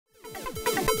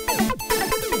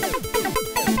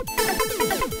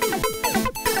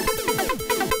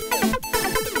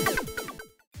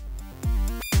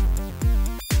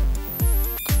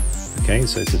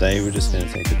so today we're just going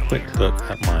to take a quick look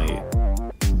at my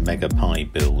Mega Pi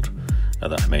build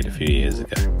that I made a few years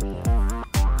ago.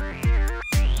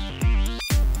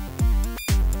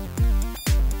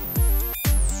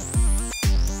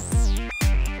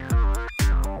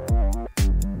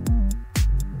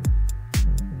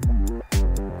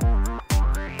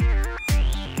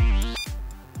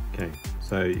 Okay,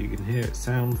 so you can hear it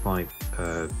sounds like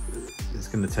it's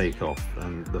going to take off,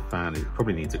 and the fan, it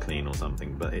probably needs a clean or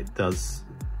something, but it does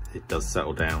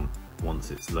settle down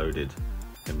once it's loaded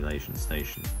Emulation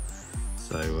Station.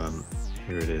 So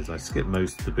here it is. I skipped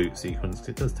most of the boot sequence because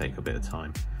it does take a bit of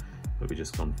time, but we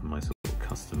just gone for my sort of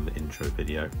custom intro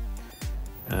video.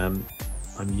 I'm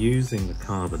using the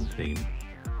Carbon theme.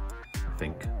 I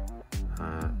think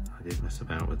I did mess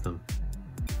about with them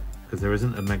because there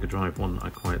isn't a Mega Drive one I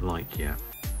quite like yet.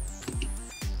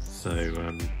 So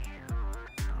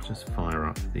I'll just fire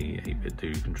up the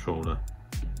 8BitDo controller.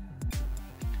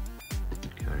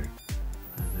 Go,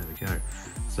 and there we go.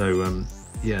 So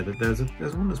yeah, there's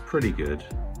one that's pretty good,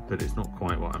 but it's not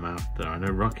quite what I'm after. I know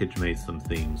Ruckage made some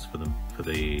themes for them for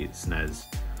the SNES,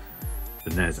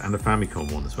 the NES, and the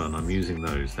Famicom one as well, and I'm using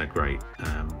those. They're great.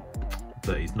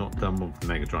 But he's not done one for the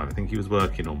Mega Drive. I think he was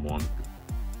working on one,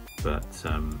 but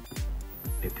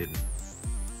he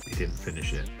didn't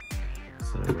finish it.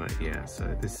 So yeah, so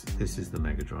this is the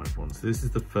Mega Drive one. So this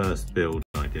is the first build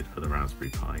I did for the Raspberry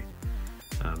Pi,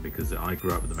 because I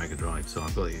grew up with the Mega Drive, so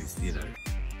I've got these, you know,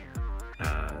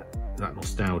 that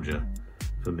nostalgia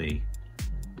for me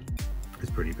is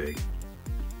pretty big.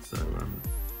 So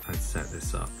I'd set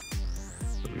this up.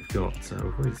 But we've got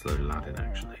we'll probably just load Aladdin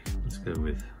actually. Let's go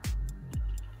with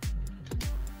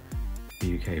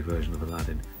the UK version of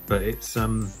Aladdin. But it's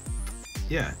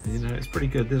yeah, you know, it's pretty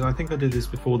good. I think I did this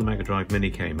before the Mega Drive Mini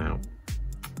came out.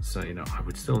 So, you know, I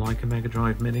would still like a Mega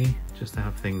Drive Mini just to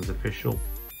have things official.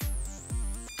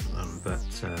 But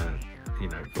you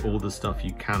know, for all the stuff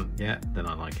you can't get, then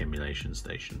I like Emulation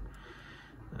Station.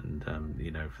 And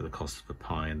you know, for the cost of the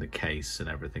Pi and the case and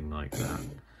everything like that.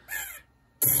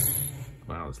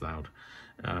 Wow, it's loud.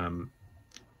 You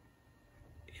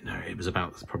know, it was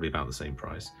probably about the same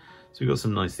price. So we've got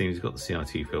some nice things. We've got the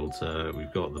CRT filter,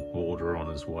 we've got the border on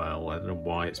as well. I don't know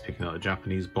why it's picking up the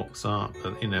Japanese box art,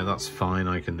 but you know, that's fine,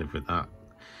 I can live with that.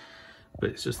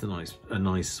 But it's just a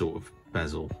nice sort of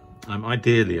bezel.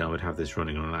 Ideally I would have this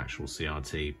running on an actual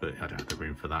CRT, but I don't have the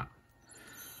room for that.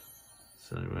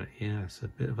 So yeah, it's a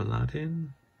bit of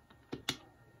Aladdin.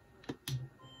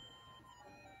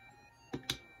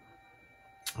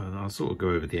 And I'll sort of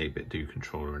go over the 8BitDo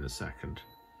controller in a second.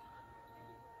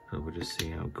 And we'll just see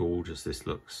how gorgeous this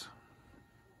looks.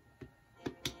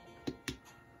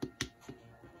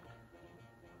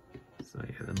 So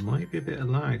yeah, there might be a bit of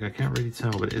lag. I can't really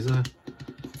tell, but it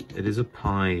is a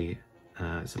Pi.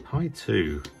 It's a Pi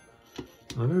 2.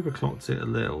 I've overclocked it a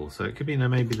little, so it could be, you know,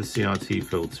 maybe the CRT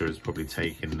filter is probably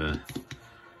taking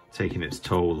its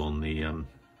toll on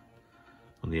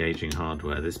the aging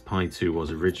hardware. This Pi 2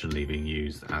 was originally being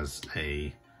used as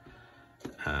a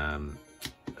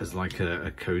like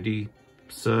a Kodi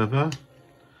server,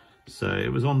 so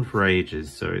it was on for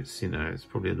ages. So it's, you know, it's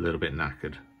probably a little bit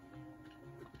knackered.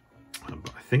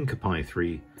 But I think a Pi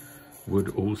 3 would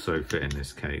also fit in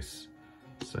this case.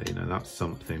 So, you know, that's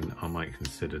something I might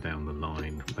consider down the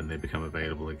line when they become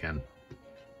available again.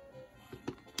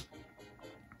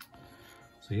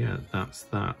 So yeah, that's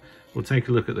that. We'll take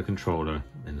a look at the controller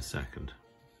in a second.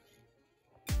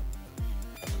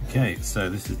 Okay, so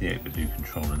this is the 8BitDo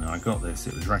controller. Now I got this,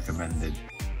 it was recommended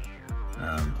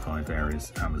by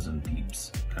various Amazon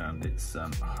peeps, and it's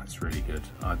really good.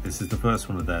 This is the first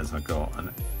one of theirs I got,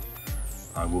 and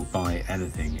I will buy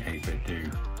anything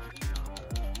 8BitDo.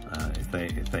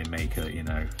 If they make a, you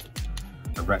know,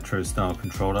 a retro style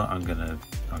controller, I'm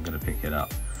gonna pick it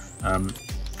up.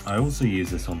 I also use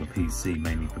this on the PC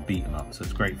mainly for beat 'em up, so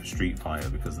it's great for Street Fighter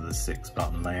because of the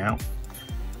 6-button layout.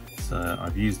 So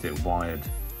I've used it wired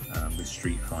with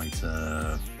Street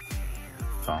Fighter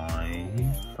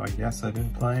 5, I guess I've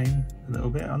been playing a little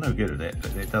bit. I'm no good at it,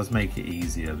 but it does make it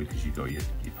easier because you've got your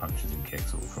punches and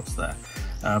kicks all across there.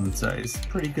 So it's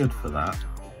pretty good for that.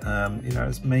 You know,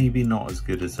 it's maybe not as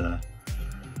good as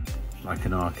like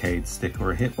an arcade stick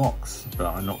or a hitbox,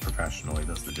 but I'm not professional, it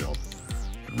does the job.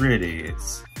 But really, it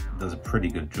does a pretty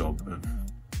good job of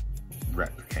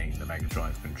replicating the Mega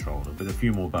Drive controller with a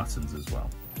few more buttons as well.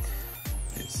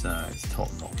 It's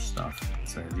top-notch stuff.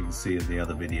 So as you can see in the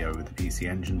other video with the PC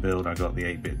Engine build, I got the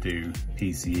 8BitDo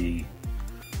PCE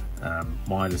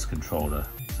wireless controller.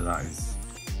 So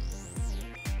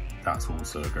that's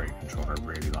also a great controller. I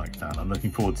really like that. I'm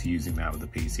looking forward to using that with the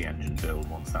PC Engine build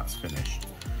once that's finished.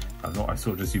 I've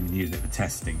sort of just been using it for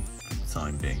testing for the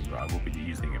time being, but I will be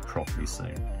using it properly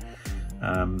soon.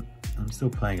 I'm still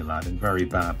playing Aladdin very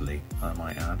badly, I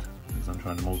might add, because I'm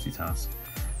trying to multitask.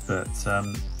 But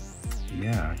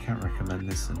yeah, I can't recommend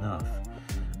this enough.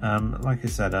 Like I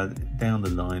said, down the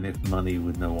line, if money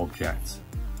with no object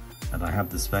and I had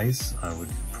the space, I would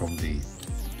probably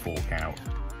fork out.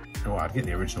 Oh, I'd get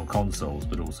the original consoles,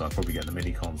 but also I'd probably get the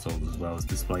mini consoles as well as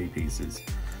display pieces.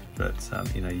 But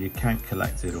you know, you can't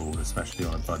collect it all, especially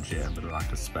on a budget and with a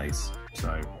lack of space.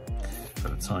 So for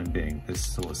the time being, this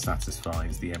sort of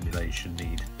satisfies the emulation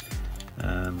need.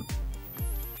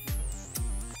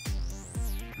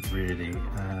 Really,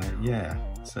 yeah.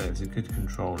 So it's a good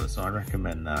controller. So I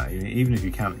recommend that. Even if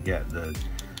you can't get the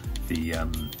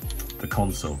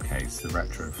console case, the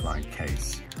Retroflag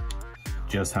case,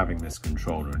 just having this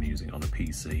controller and using it on a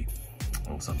PC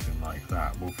or something like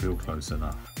that will feel close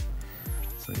enough.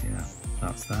 So yeah,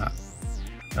 that's that.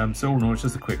 So all in all, it's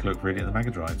just a quick look really at the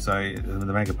Mega Drive. So the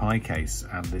Mega Pi case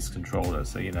and this controller.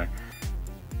 So, you know,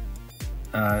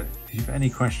 if you've any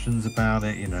questions about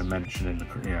it, you know, mention in the,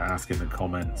 you know, ask in the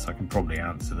comments. I can probably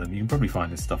answer them. You can probably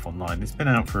find this stuff online. It's been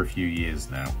out for a few years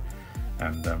now,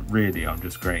 and really, I'm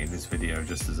just creating this video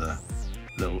just as a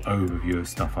little overview of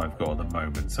stuff I've got at the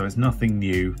moment. So it's nothing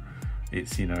new.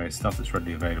 It's, you know, it's stuff that's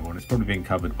readily available, and it's probably been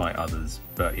covered by others.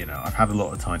 But you know, I've had a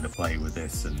lot of time to play with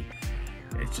this, and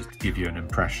it's just to give you an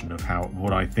impression of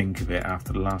what I think of it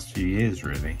after the last few years,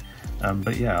 really.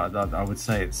 But yeah, I would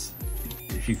say it's,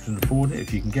 if you can afford it,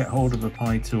 if you can get hold of a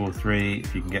Pi 2 or 3,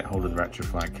 if you can get hold of the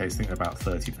Retroflag case, I think about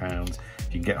 £30.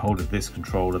 If you can get hold of this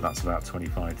controller, that's about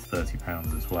 £25 to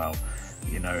 £30 as well.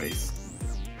 You know, it's,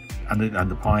 and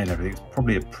the Pi and everything, it's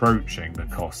probably approaching the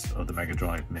cost of the Mega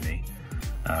Drive Mini.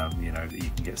 You know, that you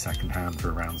can get second hand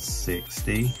for around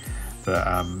 60, but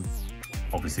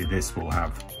obviously this will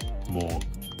have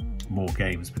more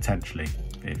games potentially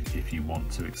if you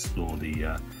want to explore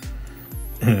the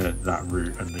that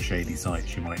route and the shady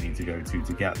sites you might need to go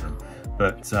to get them.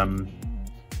 But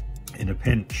in a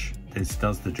pinch, this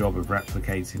does the job of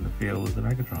replicating the feel of the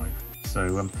Mega Drive.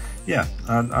 So yeah,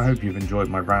 I hope you've enjoyed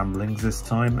my ramblings this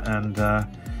time, and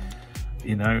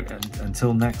you know,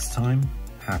 until next time,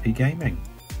 happy gaming.